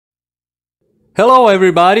Hello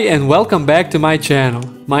everybody and welcome back to my channel.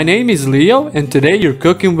 My name is Leo and today you're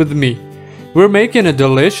cooking with me. We're making a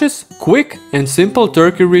delicious, quick and simple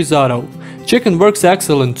turkey risotto. Chicken works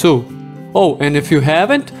excellent too. Oh, and if you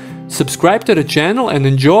haven't, subscribe to the channel and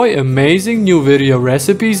enjoy amazing new video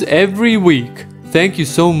recipes every week. Thank you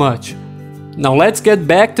so much. Now let's get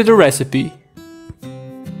back to the recipe.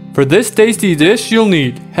 For this tasty dish you'll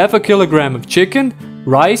need half a kilogram of chicken,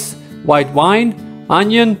 rice, white wine,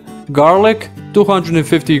 onion, garlic,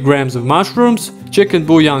 250 grams of mushrooms, chicken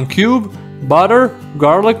bouillon cube, butter,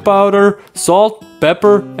 garlic powder, salt,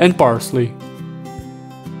 pepper and parsley.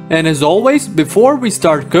 And as always, before we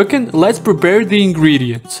start cooking, let's prepare the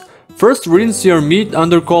ingredients. First, rinse your meat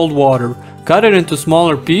under cold water, cut it into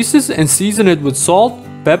smaller pieces and season it with salt,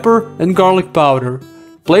 pepper and garlic powder.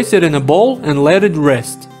 Place it in a bowl and let it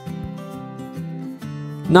rest.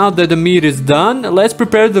 Now that the meat is done, let's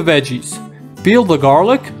prepare the veggies. Peel the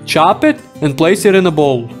garlic, chop it, and place it in a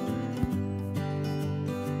bowl.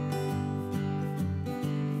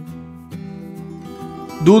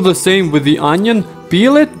 Do the same with the onion,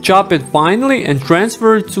 peel it, chop it finely, and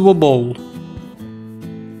transfer it to a bowl.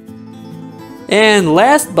 And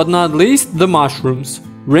last but not least, the mushrooms.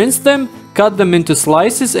 Rinse them, cut them into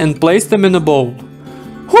slices, and place them in a bowl.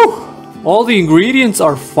 Whew! All the ingredients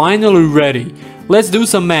are finally ready. Let's do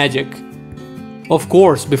some magic. Of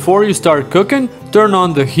course, before you start cooking, turn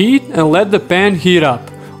on the heat and let the pan heat up.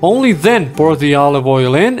 Only then pour the olive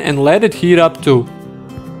oil in and let it heat up too.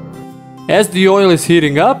 As the oil is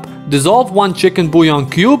heating up, dissolve one chicken bouillon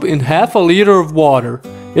cube in half a liter of water.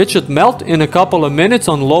 It should melt in a couple of minutes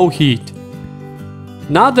on low heat.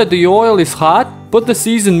 Now that the oil is hot, put the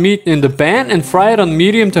seasoned meat in the pan and fry it on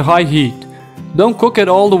medium to high heat. Don't cook it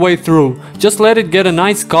all the way through, just let it get a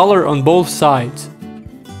nice color on both sides.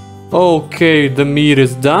 Okay, the meat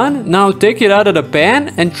is done. Now take it out of the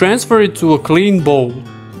pan and transfer it to a clean bowl.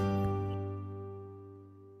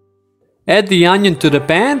 Add the onion to the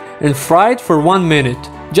pan and fry it for 1 minute,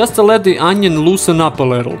 just to let the onion loosen up a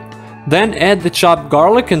little. Then add the chopped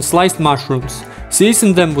garlic and sliced mushrooms.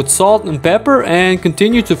 Season them with salt and pepper and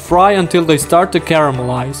continue to fry until they start to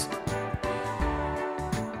caramelize.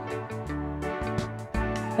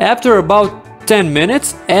 After about 10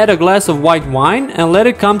 minutes, add a glass of white wine and let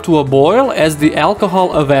it come to a boil as the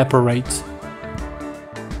alcohol evaporates.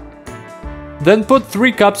 Then put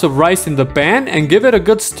 3 cups of rice in the pan and give it a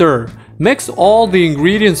good stir. Mix all the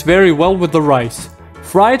ingredients very well with the rice.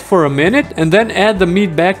 Fry it for a minute and then add the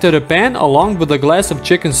meat back to the pan along with a glass of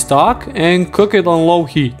chicken stock and cook it on low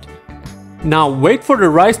heat. Now wait for the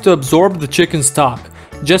rice to absorb the chicken stock.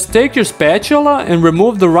 Just take your spatula and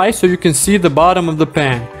remove the rice so you can see the bottom of the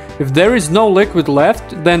pan. If there is no liquid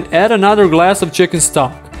left, then add another glass of chicken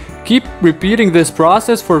stock. Keep repeating this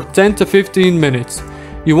process for 10 to 15 minutes.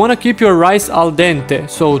 You want to keep your rice al dente,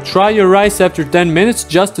 so try your rice after 10 minutes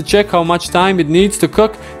just to check how much time it needs to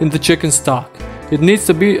cook in the chicken stock. It needs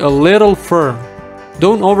to be a little firm.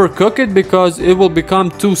 Don't overcook it because it will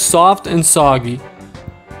become too soft and soggy.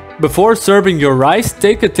 Before serving your rice,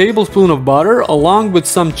 take a tablespoon of butter along with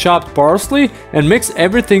some chopped parsley and mix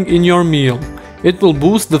everything in your meal. It will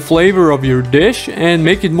boost the flavor of your dish and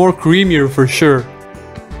make it more creamier for sure.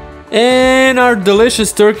 And our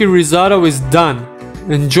delicious turkey risotto is done.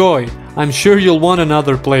 Enjoy! I'm sure you'll want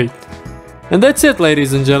another plate. And that's it,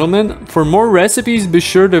 ladies and gentlemen. For more recipes, be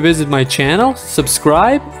sure to visit my channel,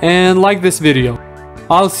 subscribe and like this video.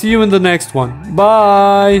 I'll see you in the next one.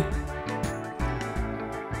 Bye!